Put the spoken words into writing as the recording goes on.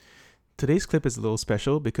today's clip is a little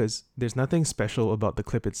special because there's nothing special about the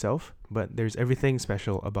clip itself, but there's everything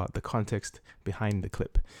special about the context behind the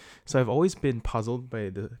clip. So I've always been puzzled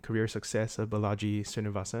by the career success of Balaji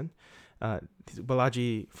Srinivasan.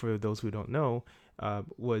 Balaji, for those who don't know,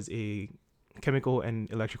 was a chemical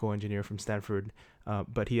and electrical engineer from Stanford,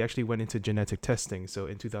 but he actually went into genetic testing. So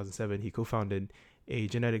in 2007, he co-founded a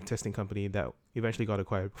genetic testing company that eventually got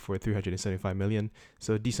acquired for 375 million.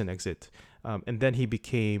 So a decent exit. And then he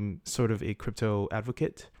became sort of a crypto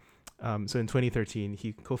advocate. So in 2013,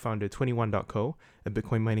 he co-founded 21.co, a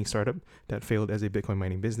Bitcoin mining startup that failed as a Bitcoin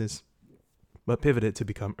mining business, but pivoted to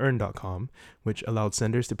become earn.com, which allowed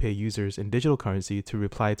senders to pay users in digital currency to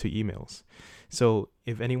reply to emails. So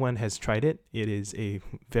if anyone has tried it, it is a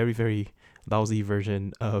very, very lousy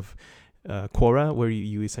version of Quora, where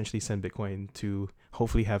you essentially send Bitcoin to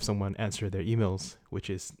hopefully have someone answer their emails, which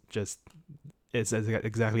is just, it's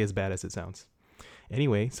exactly as bad as it sounds.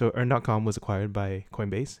 Anyway, so Earn.com was acquired by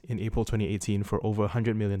Coinbase in April 2018 for over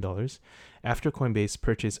 $100 million. After Coinbase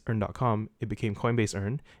purchased Earn.com, it became Coinbase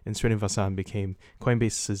Earn, and Srinivasan became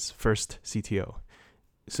Coinbase's first CTO.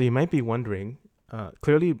 So you might be wondering,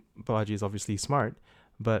 clearly Balaji is obviously smart,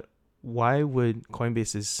 but why would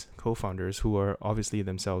Coinbase's co-founders, who are obviously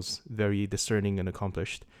themselves very discerning and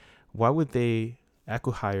accomplished, why would they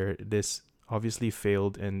acqui-hire this obviously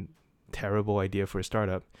failed and terrible idea for a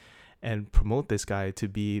startup and promote this guy to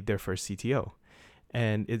be their first CTO?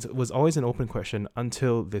 And it was always an open question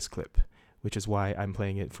until this clip, which is why I'm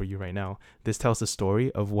playing it for you right now. This tells the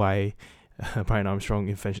story of why Brian Armstrong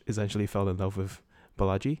essentially fell in love with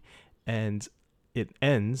Balaji, and it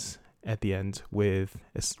ends at the end with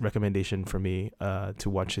a recommendation for me to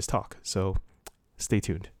watch his talk. So stay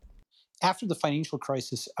tuned. After the financial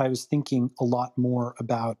crisis, I was thinking a lot more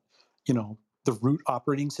about, the root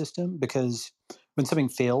operating system, because when something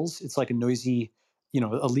fails, it's like a noisy,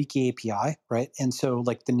 a leaky API, right? And so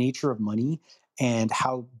like the nature of money and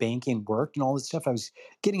how banking worked and all this stuff, I was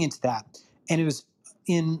getting into that. And it was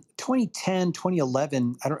in 2010,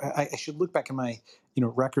 2011, I should look back at my,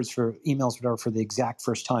 records for emails, whatever, for the exact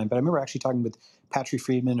first time. But I remember actually talking with Patrick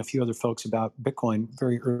Friedman and a few other folks about Bitcoin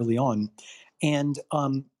very early on. And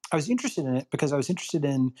I was interested in it because I was interested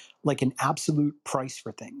in like an absolute price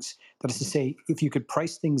for things. That is to say, if you could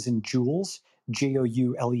price things in joules,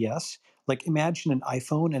 Joules, like imagine an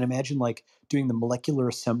iPhone and imagine like doing the molecular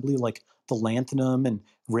assembly, like the lanthanum and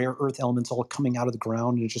rare earth elements all coming out of the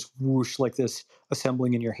ground and it just whoosh like this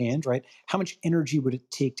assembling in your hand, right? How much energy would it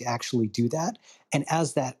take to actually do that? And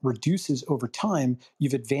as that reduces over time,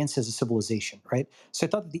 you've advanced as a civilization, right? So I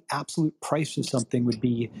thought that the absolute price of something would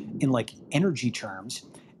be in like energy terms.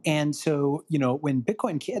 And so, when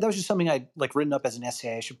Bitcoin came, that was just something I'd like written up as an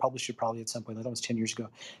essay. I should publish it probably at some point. That was 10 years ago.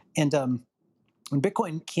 And when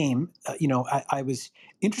Bitcoin came, I was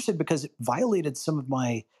interested because it violated some of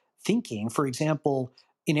my thinking. For example,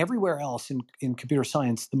 in everywhere else in computer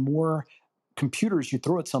science, the more computers you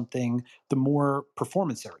throw at something, the more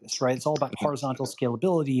performance there is, right? It's all about horizontal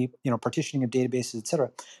scalability, partitioning of databases, et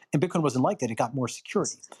cetera. And Bitcoin wasn't like that. It got more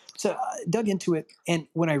security. So I dug into it. And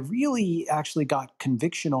when I really actually got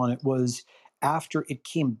conviction on it was after it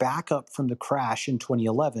came back up from the crash in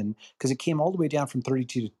 2011, because it came all the way down from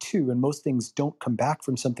 32 to 2, and most things don't come back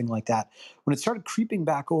from something like that. When it started creeping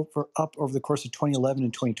back up over the course of 2011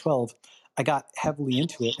 and 2012, I got heavily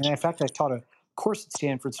into it. And in fact, I taught a course at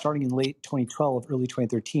Stanford starting in late 2012, early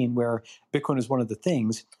 2013, where Bitcoin was one of the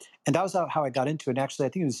things. And that was how I got into it. And actually, I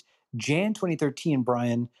think it was Jan 2013,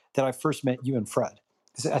 Brian, that I first met you and Fred.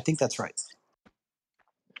 I think that's right.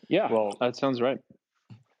 Yeah, well, that sounds right.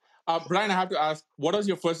 Brian, I have to ask, what was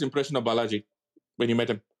your first impression of Balaji when you met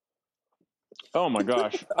him? Oh my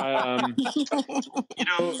gosh.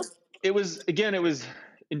 It was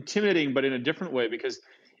intimidating, but in a different way, because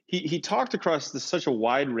he talked across such a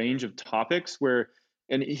wide range of topics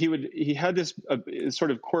and he had this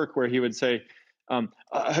sort of quirk where he would say,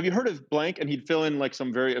 have you heard of blank? And he'd fill in like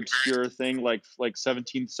some very obscure thing, like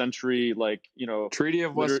 17th century, Treaty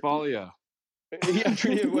of Westphalia. Yeah,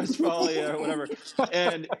 Treaty of Westphalia or whatever.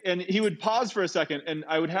 And he would pause for a second, and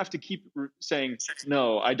I would have to keep saying,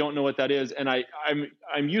 no, I don't know what that is. And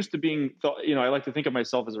I'm used to being, I like to think of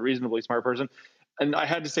myself as a reasonably smart person. And I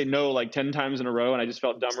had to say no like 10 times in a row, and I just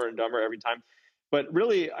felt dumber and dumber every time. But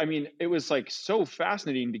really, it was like so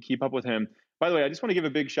fascinating to keep up with him. By the way, I just want to give a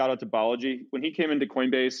big shout out to Balaji. When he came into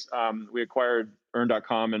Coinbase, we acquired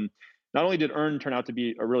Earn.com, and not only did Earn turn out to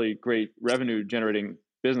be a really great revenue generating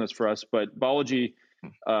business for us, but Balaji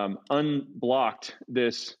unblocked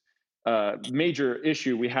this major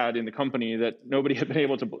issue we had in the company that nobody had been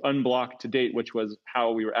able to unblock to date, which was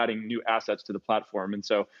how we were adding new assets to the platform. And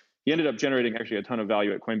so he ended up generating actually a ton of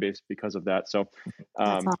value at Coinbase because of that. So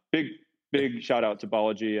big shout out to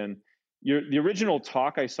Balaji. And the original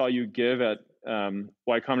talk I saw you give at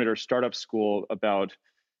Y Combinator Startup School about,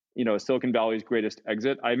 Silicon Valley's greatest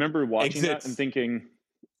exit. I remember watching that and thinking,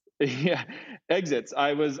 yeah, exits.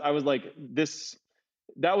 I was like,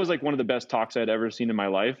 that was like one of the best talks I'd ever seen in my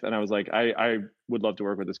life. And I was like, I would love to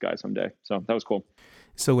work with this guy someday. So that was cool.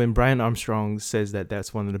 So when Brian Armstrong says that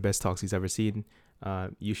that's one of the best talks he's ever seen,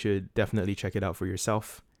 you should definitely check it out for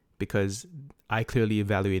yourself, because I clearly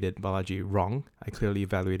evaluated Balaji wrong. I clearly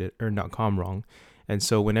evaluated Earn.com wrong. And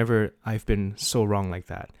so whenever I've been so wrong like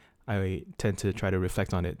that, I tend to try to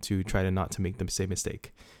reflect on it to try to not to make the same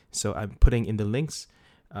mistake. So I'm putting in the links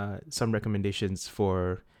some recommendations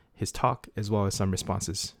for his talk as well as some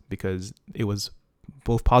responses, because it was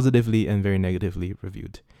both positively and very negatively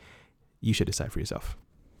reviewed. You should decide for yourself.